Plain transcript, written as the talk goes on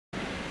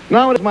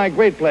Now it is my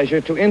great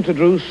pleasure to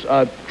introduce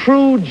a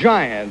true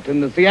giant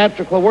in the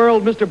theatrical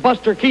world, Mr.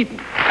 Buster Keaton.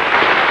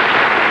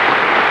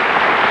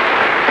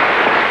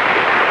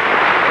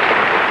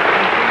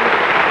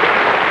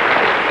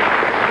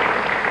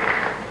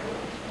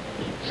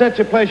 Such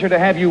a pleasure to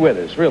have you with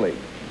us, really.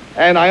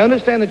 And I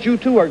understand that you,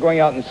 too, are going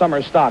out in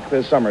summer stock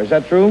this summer. Is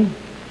that true?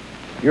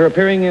 You're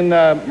appearing in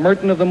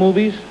Merton of the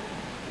movies?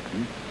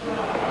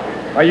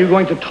 Are you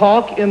going to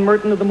talk in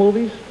Merton of the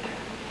movies?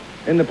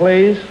 In the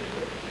plays?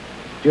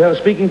 Do you have a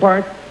speaking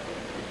part?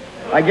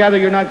 I gather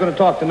you're not going to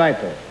talk tonight,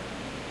 though.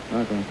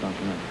 Not going to talk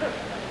tonight.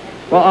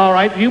 Well, all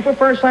right. Do you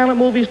prefer silent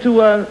movies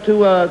to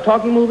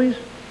talking movies?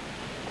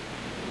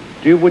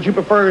 Would you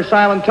prefer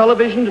silent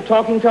television to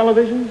talking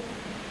television?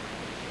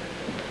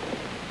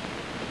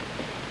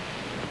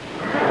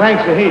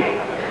 Thanks, the heat.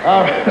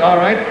 All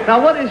right.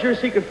 Now, what is your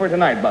secret for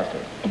tonight, Buster?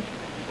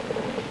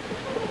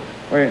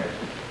 Wait.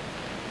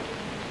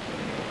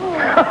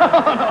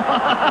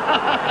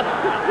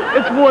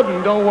 It's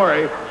wooden, don't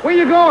worry. Where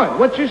you going?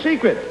 What's your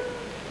secret?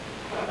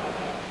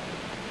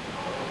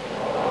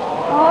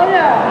 Oh,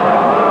 yeah.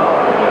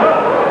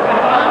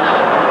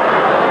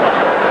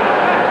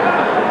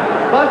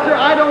 Buster,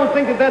 I don't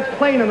think that that's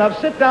plain enough.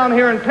 Sit down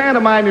here and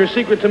pantomime your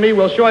secret to me.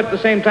 We'll show it at the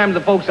same time to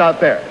the folks out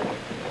there.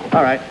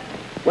 All right.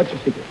 What's your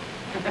secret?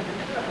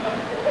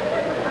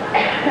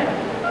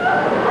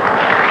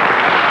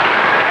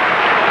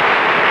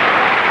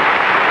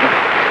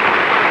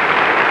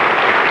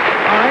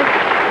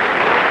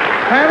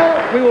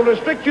 Panel, we will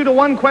restrict you to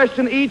one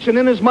question each, and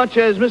inasmuch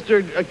as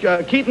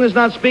Mr. Keaton is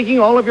not speaking,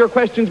 all of your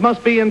questions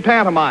must be in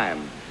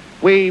pantomime.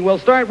 We will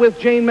start with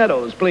Jane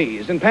Meadows,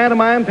 please. In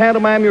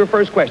pantomime, your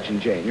first question,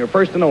 Jane. Your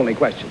first and only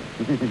question.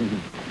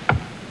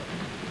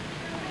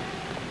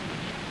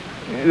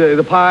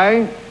 The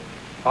pie?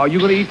 Are you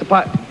going to eat the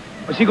pie?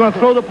 Is he going to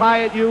throw the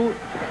pie at you?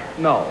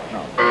 No.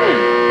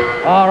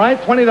 All right,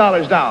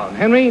 $20 down.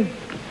 Henry?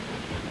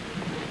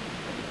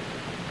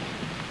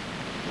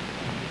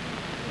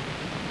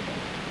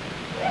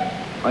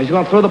 Is he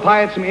going to throw the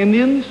pie at some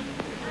Indians?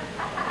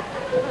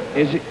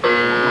 Is he?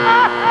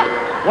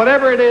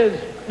 Whatever it is,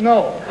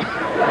 no.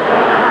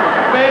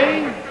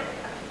 Bay?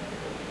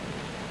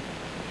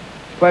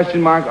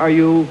 Question mark, are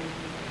you...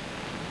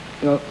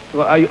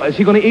 is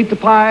he going to eat the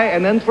pie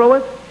and then throw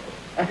it?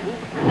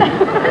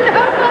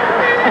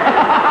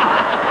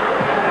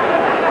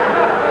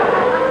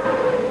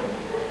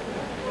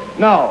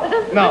 No.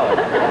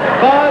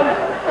 Buzz?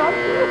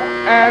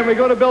 And we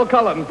go to Bill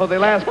Cullen for the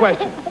last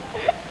question.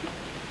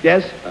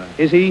 Yes?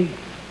 Is he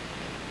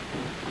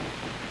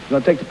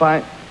going to take the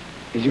pie?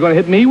 Is he going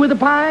to hit me with the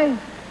pie?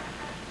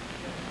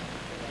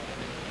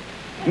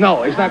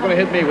 No, he's not going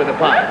to hit me with the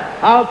pie.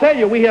 I'll tell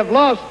you, we have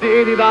lost the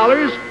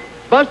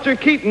 $80. Buster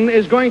Keaton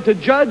is going to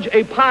judge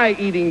a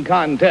pie-eating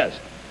contest.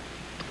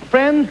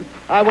 Friends,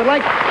 I would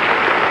like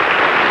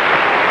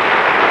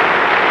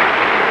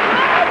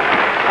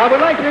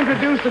to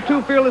introduce the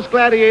two fearless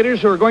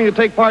gladiators who are going to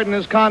take part in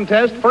this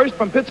contest. First,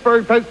 from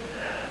Pittsburgh...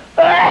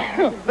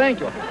 Thank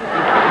you.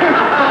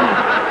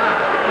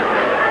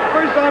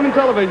 First time in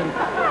television.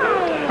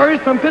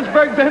 First from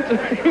Pittsburgh,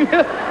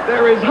 Pennsylvania,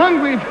 there is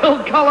Hungry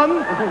Bill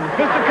Cullen.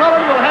 Mr.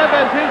 Cullen will have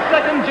as his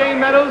second Jane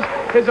Meadows.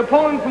 His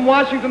opponent from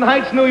Washington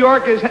Heights, New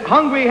York, is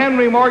Hungry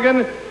Henry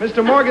Morgan.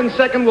 Mr. Morgan's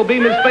second will be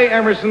Miss Faye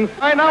Emerson.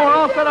 All right, now we're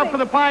all set up for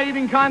the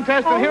pie-eating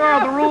contest, and here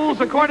are the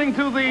rules according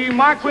to the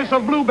Marquis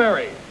of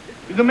Blueberry.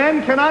 The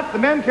men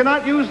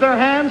cannot use their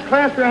hands,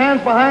 clasp their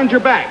hands behind your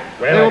back.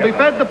 They will be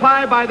fed the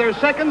pie by their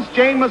seconds.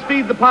 Jane must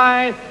feed the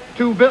pie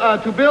to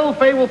Bill.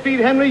 Faye will feed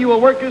Henry. You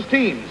will work as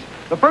teams.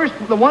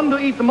 The one to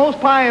eat the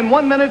most pie in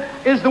 1 minute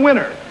is the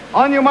winner.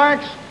 On your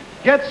marks,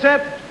 get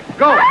set,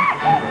 go.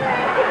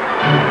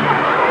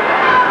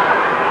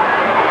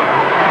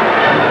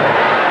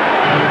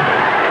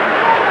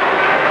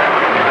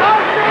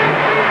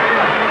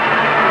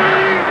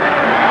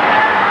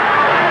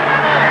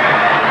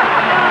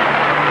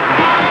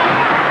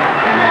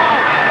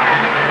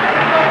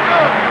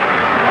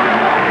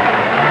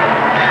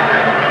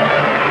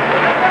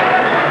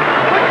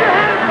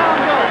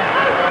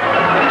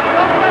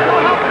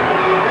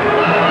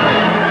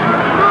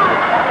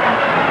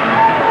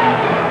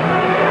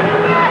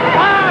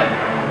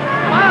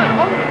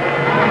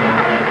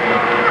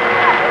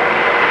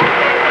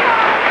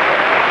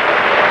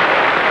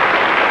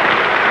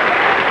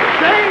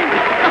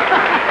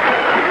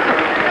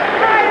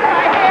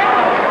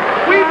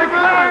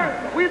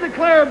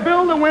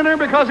 Bill the winner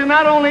because he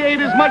not only ate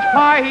as much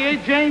pie, he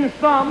ate Jane's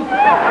thumb. Here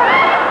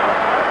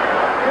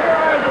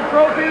are the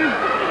trophies.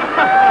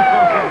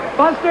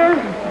 Buster,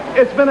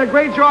 it's been a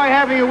great joy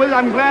having you with us.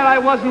 I'm glad I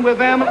wasn't with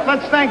them.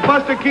 Let's thank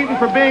Buster Keaton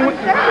for being with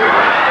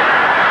us.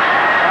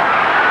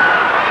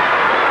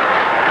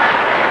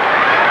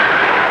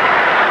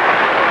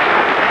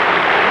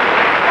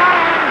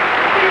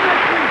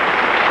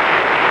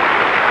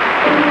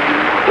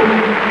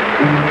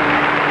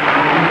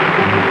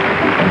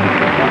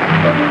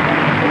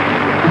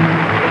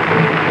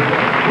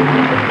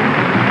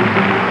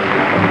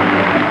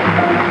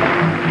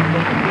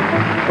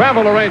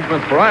 Travel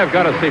arrangements for I've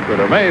Got a Secret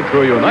are made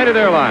through United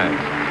Airlines.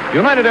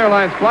 United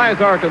Airlines flies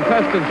our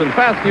contestants in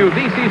fast new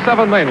DC-7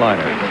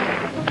 mainliners.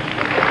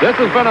 This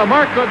has been a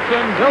Mark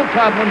Goodson, Bill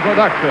Todman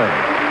production.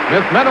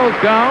 Miss Meadows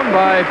gown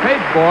by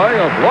Page Boy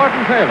of Lord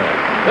 & Taylor.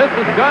 This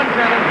is John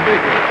Cannon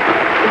speaking.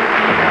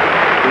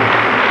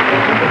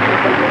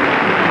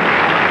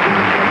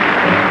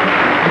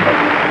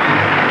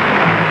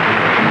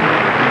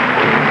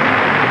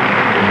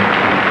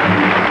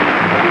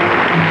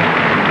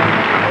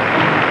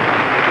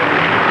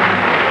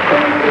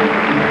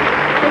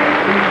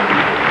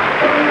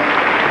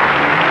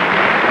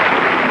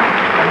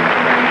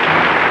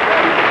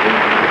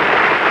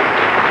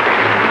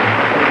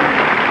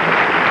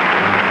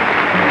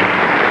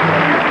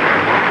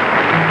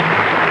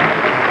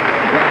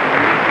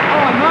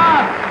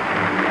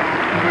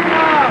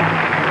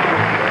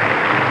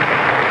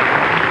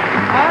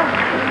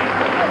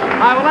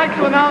 I would like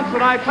to announce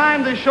that I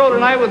timed this show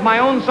tonight with my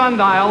own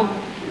sundial,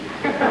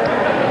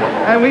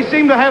 and we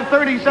seem to have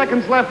 30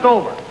 seconds left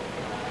over.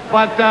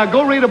 But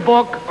go read a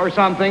book or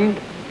something,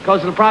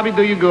 because it'll probably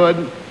do you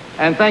good.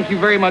 And thank you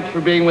very much for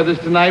being with us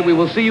tonight. We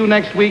will see you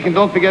next week, and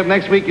don't forget,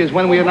 next week is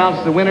when we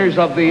announce the winners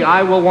of the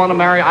I Want to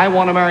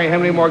Marry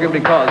Henry Morgan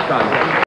Because contest.